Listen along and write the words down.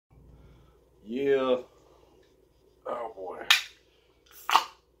Yeah. Oh boy.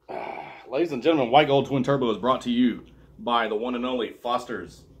 Ladies and gentlemen, White Gold Twin Turbo is brought to you by the one and only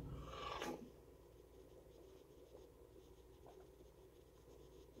Foster's.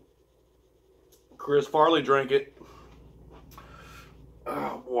 Chris Farley drank it.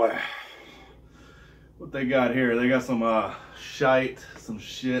 Oh boy. What they got here? They got some shite, some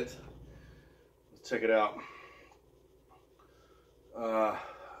shit. Let's check it out.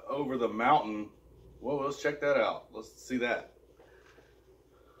 Over the mountain. Well, let's check that out. Let's see that.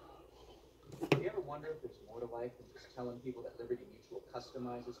 Do you ever wonder if there's more to life than just telling people that Liberty Mutual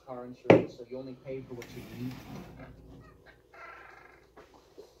customizes car insurance so you only pay for what you need?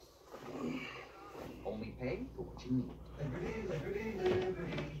 Only pay for what you need.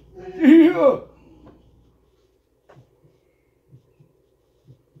 Yeah.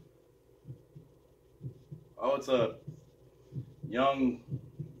 Oh, it's a young,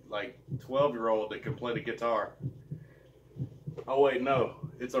 like 12-year-old that can play the guitar. Oh wait, no,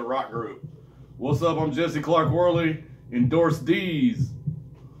 it's a rock group. What's up? I'm Jesse Clark Worley. Endorse D's.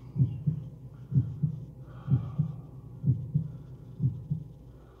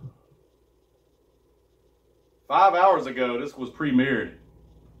 Five hours ago, this was premiered.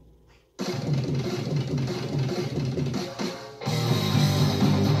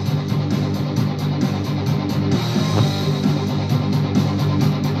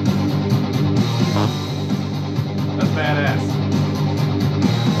 That's badass.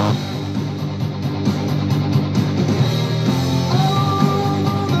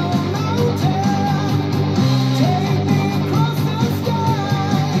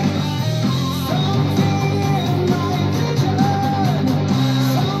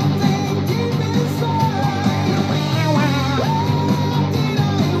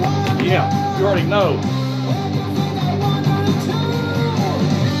 Yeah, you already know.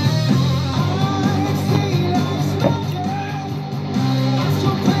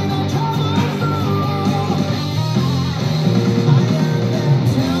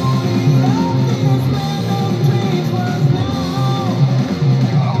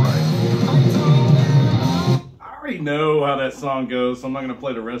 I already know how that song goes, so I'm not going to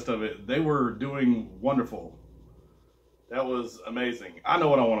play the rest of it. They were doing wonderful. That was amazing. I know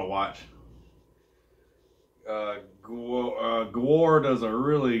what I want to watch. Gwar does a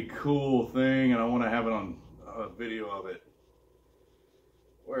really cool thing, and I want to have it on a video of it.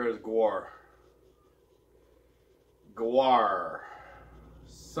 Where is Gwar? Gwar.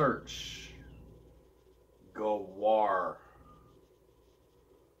 Search. Gwar.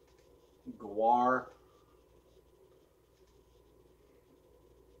 Gwar.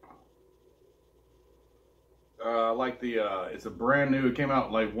 I like the, it's a brand new, it came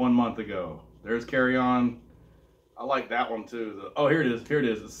out like 1 month ago. There's Carry On. I like that one too. Oh, here it is. Here it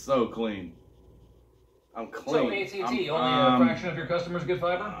is. It's so clean. I'm clean. So AT&T, only a fraction of your customers get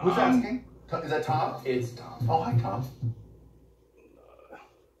fiber? Who's asking? Is that Tom? It's Tom. Oh, hi, Tom.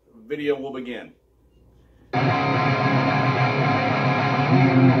 Video will begin. I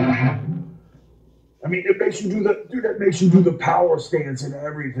mean, it makes you do the, dude, that makes you do the power stance and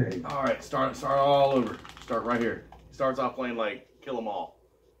everything. All right, start all over. Start right here. Starts off playing like Kill 'Em All.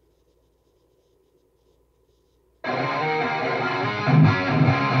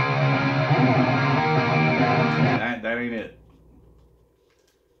 That ain't it.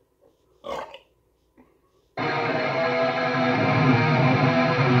 Oh. That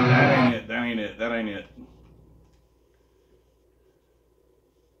ain't it. That ain't it. That ain't it.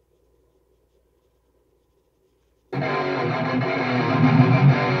 I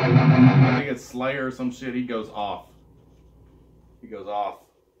think it's Slayer or some shit. He goes off. He goes off.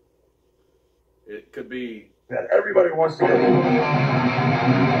 It could be That everybody wants to get.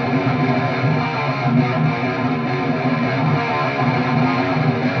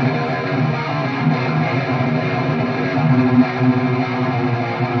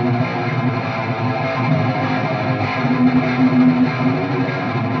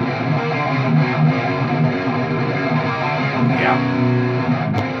 yeah.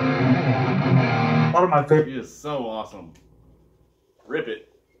 One of my favorite. He is so awesome. Rip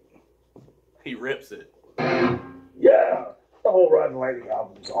it. He rips it. Yeah, the whole Ride and Lightning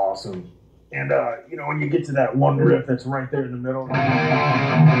album is awesome. And, you know, when you get to that one riff that's right there in the middle.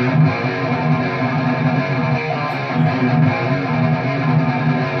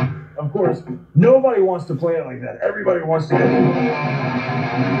 Of course, nobody wants to play it like that. Everybody wants to get.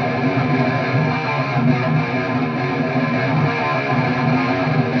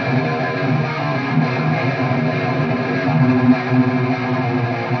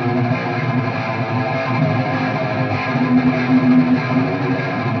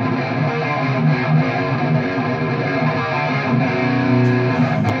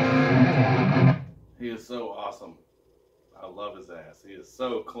 love his ass. He is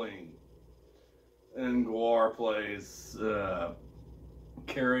so clean. And Guar plays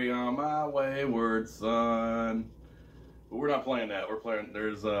Carry On My Wayward Son. But we're not playing that. We're playing,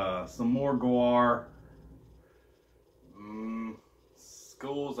 there's some more Guar.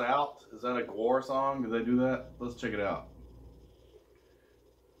 School's Out. Is that a Guar song? Did they do that? Let's check it out.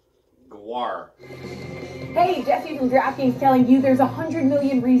 Guar. Hey, Jesse from DraftKings telling you there's 100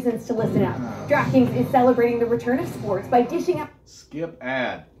 million reasons to listen up. DraftKings is celebrating the return of sports by dishing out. Skip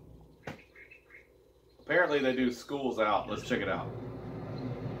ad. Apparently they do School's Out. Let's check it out.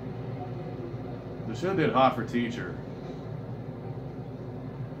 They should have did Hot for Teacher.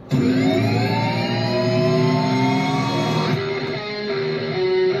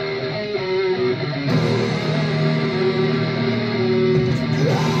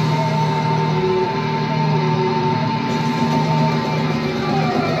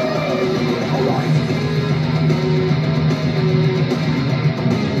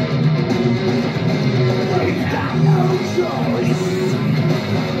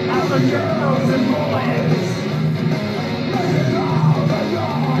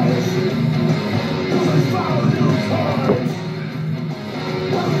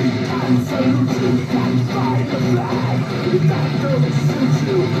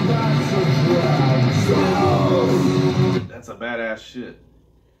 That's a badass shit.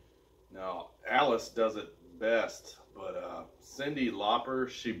 Now, Alice does it best, but Cyndi Lauper,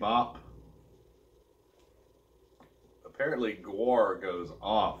 She Bop. Apparently, Guar goes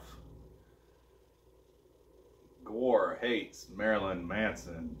off. Guar hates Marilyn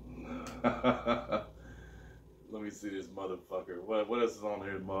Manson. Let me see this motherfucker. What else is on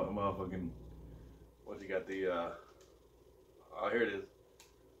here, motherfucking? What you got? The oh, here it is.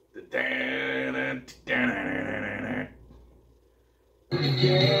 The This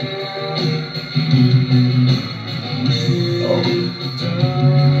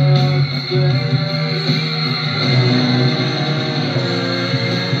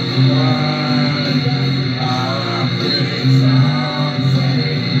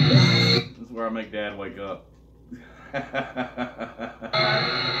is where I make Dad wake up.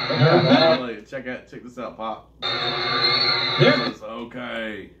 Check this out, Pop. This is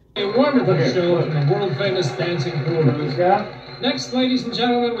okay. A wonderful show from the world-famous Dancing Gurus. Next, ladies and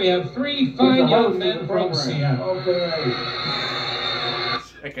gentlemen, we have three fine young men from Seattle.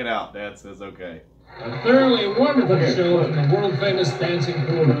 Check it out, Dad says okay. A thoroughly wonderful show from the world-famous Dancing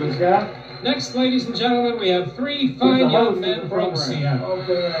Gurus. Next, ladies and gentlemen, we have three fine young men from Seattle.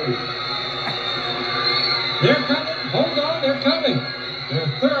 They're coming. Hold on, they're coming. They're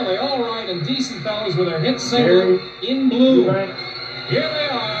thoroughly all right and decent fellows with their hit single, In Blue. Here they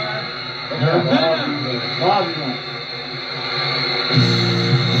are.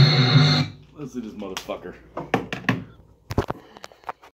 Let's see this motherfucker.